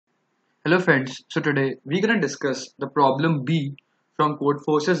Hello friends, so today we're gonna discuss the problem B from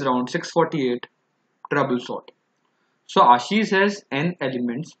Codeforces round 648 trouble sort. So Ashish has n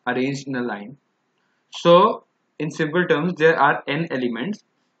elements arranged in a line. So in simple terms there are n elements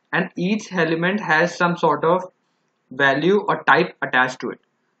and each element has some sort of value or type attached to it.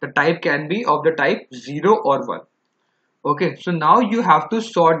 The type can be of the type 0 or 1. Okay, so now you have to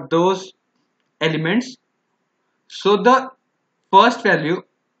sort those elements. So the first value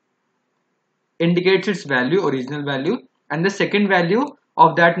indicates its value, original value, and the second value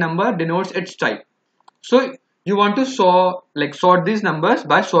of that number denotes its type. So you want to sort these numbers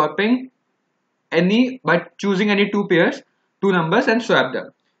by swapping by choosing any two pairs, two numbers and swap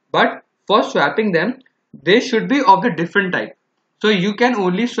them. But for swapping them, they should be of the different type. So you can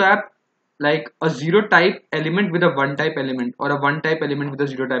only swap like a 0 type element with a 1 type element or a 1 type element with a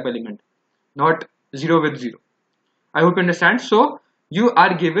 0 type element, not 0 with 0. I hope you understand. So you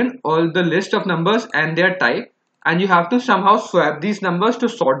are given all the list of numbers and their type, and you have to somehow swap these numbers to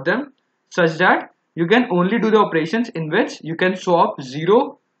sort them such that you can only do the operations in which you can swap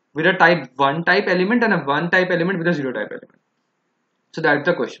 0 with a type 1 type element and a 1 type element with a 0 type element. So that's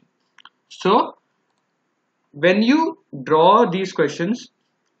the question. So when you draw these questions,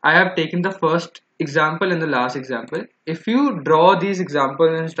 I have taken the first example and the last example. If you draw these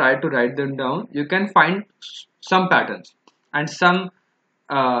examples and try to write them down, you can find some patterns and some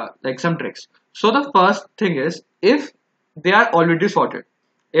tricks. So the first thing is, if they are already sorted,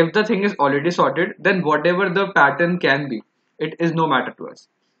 if the thing is already sorted, then whatever the pattern can be, it is no matter to us.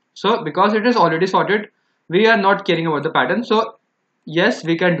 So because it is already sorted, we are not caring about the pattern. So yes,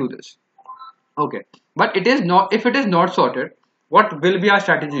 we can do this. Okay, but it is not, if it is not sorted, what will be our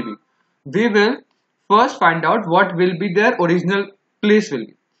strategy be? We will first find out what will be their original place will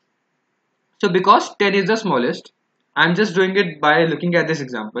be. So because 10 is the smallest, I'm just doing it by looking at this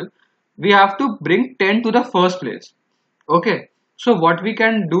example. We have to bring 10 to the first place. Okay, so what we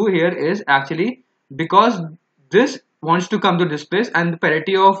can do here is actually, because this wants to come to this place and the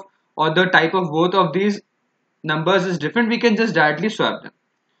parity of or the type of both of these numbers is different, we can just directly swap them.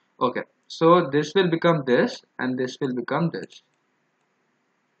 Okay, so this will become this and this will become this.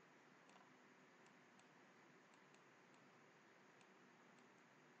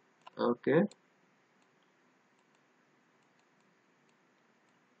 Okay,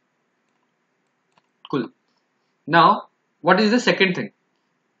 cool. Now what is the second thing?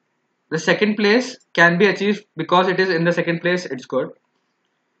 The second place can be achieved because it is in the second place, it's good.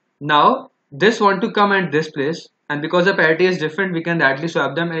 Now this want to come at this place, and because the parity is different, we can directly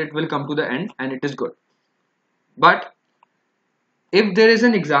swap them and it will come to the end and it is good. But if there is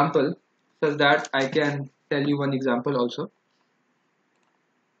an example such that I can tell you one example also.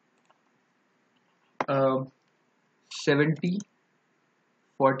 70,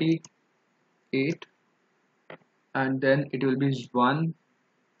 48, and then it will be 1,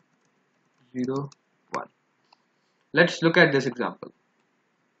 0, 1. Let's look at this example.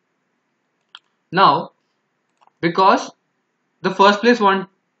 Now, because the first place want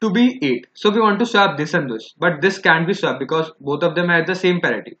to be 8, so we want to swap this and this, but this can't be swapped because both of them have the same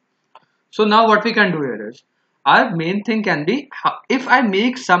parity. So now what we can do here is, our main thing can be, if I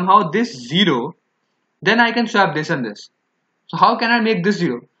make somehow this 0, then I can swap this and this. So how can I make this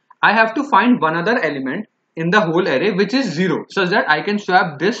 0? I have to find one other element in the whole array which is 0, such that I can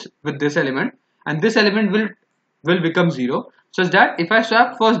swap this with this element, and this element will become 0, such that if I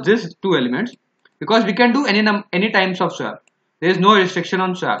swap first these two elements, because we can do any types of swap, there is no restriction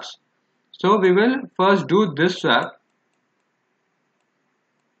on swaps. So we will first do this swap,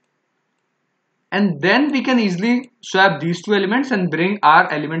 and then we can easily swap these two elements and bring our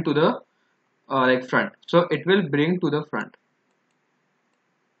element to the front. So it will bring to the front,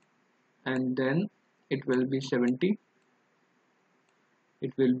 and then it will be 70,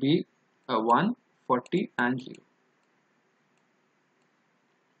 it will be 1, 40 and 0.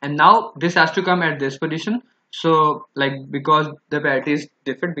 And now this has to come at this position. So because the parity is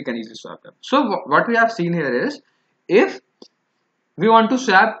different, we can easily swap them. So what we have seen here is, if we want to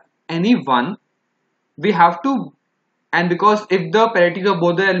swap any one, we have to, and because if the parity of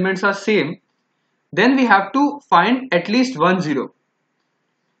both the elements are same, then we have to find at least one 0.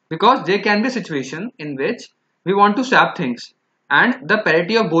 Because there can be a situation in which we want to swap things and the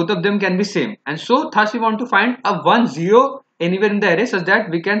parity of both of them can be same, and so thus we want to find a 1 0 anywhere in the array such that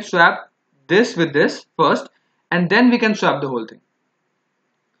we can swap this with this first and then we can swap the whole thing.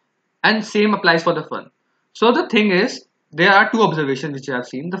 And same applies for the fun. So the thing is, there are two observations which I have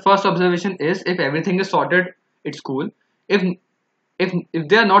seen. The first observation is, if everything is sorted, it's cool. If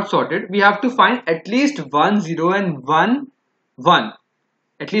they are not sorted, we have to find at least 1 0 and 1 1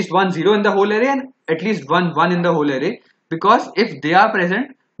 at least one 0 in the whole array and at least one 1 in the whole array, because if they are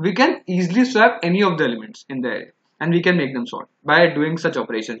present, we can easily swap any of the elements in the array and we can make them sort by doing such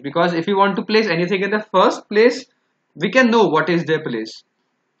operations. Because if we want to place anything in the first place, we can know what is their place.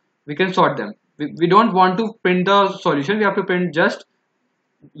 We can sort them. We don't want to print the solution, we have to print just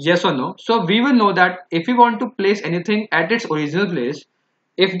yes or no. So we will know that if we want to place anything at its original place,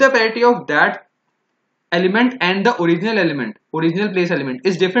 if the parity of that element and the original place element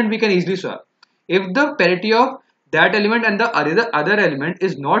is different, we can easily swap. If the parity of that element and the other element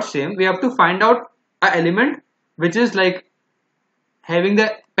is not same, we have to find out a element which is like having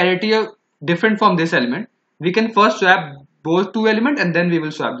the parity of different from this element. We can first swap both two elements and then we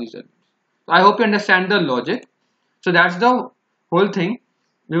will swap these elements. So I hope you understand the logic. So that's the whole thing.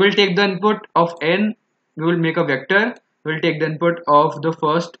 We will take the input of n, we will make a vector, we will take the input of the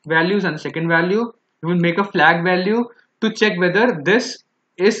first values and second value, we will make a flag value to check whether this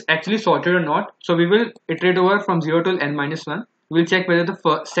is actually sorted or not. So we will iterate over from 0 till n minus 1. We will check whether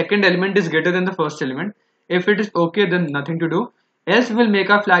the second element is greater than the first element. If it is okay, then nothing to do. Else we will make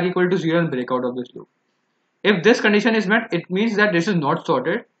our flag equal to 0 and break out of this loop. If this condition is met, it means that this is not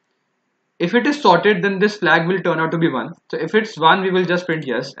sorted. If it is sorted, then this flag will turn out to be 1. So if it's 1, we will just print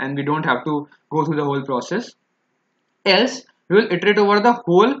yes and we don't have to go through the whole process. Else, we will iterate over the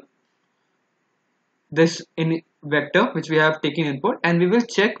whole this in vector which we have taken input, and we will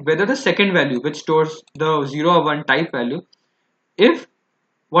check whether the second value which stores the 0 or 1 type value, if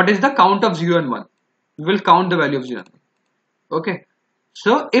what is the count of 0 and 1, we will count the value of 0 and 1. Okay,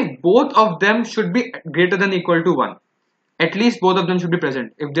 so if both of them should be greater than or equal to 1, at least both of them should be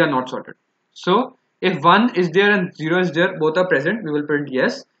present if they are not sorted. So if 1 is there and 0 is there, both are present, we will print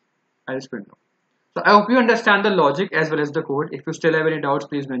yes, else print no. So I hope you understand the logic as well as the code. If you still have any doubts,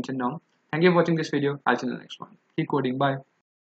 please mention down. Thank you for watching this video. I'll see you in the next one. Keep coding. Bye.